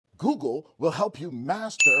Google will help you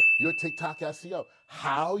master your TikTok SEO.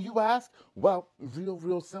 How, you ask? Well,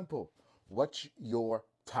 real simple. What's your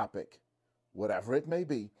topic? Whatever it may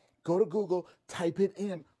be, go to Google, type it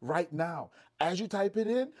in right now. As you type it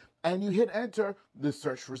in and you hit enter, the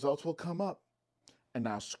search results will come up. And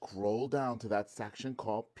now scroll down to that section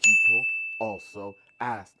called People Also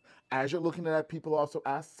Asked. As you're looking at that People Also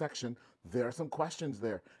Asked section, there are some questions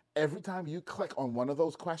there. Every time you click on one of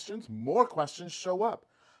those questions, more questions show up.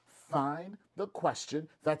 Find the question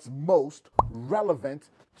that's most relevant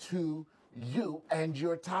to you and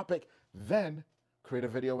your topic. Then create a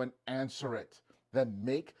video and answer it. Then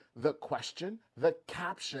make the question, the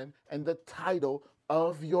caption, and the title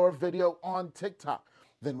of your video on TikTok.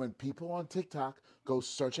 Then when people on TikTok go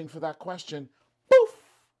searching for that question, poof,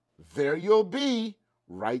 there you'll be,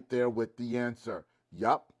 right there with the answer.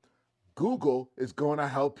 Yup, Google is going to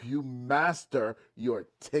help you master your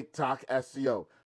TikTok SEO.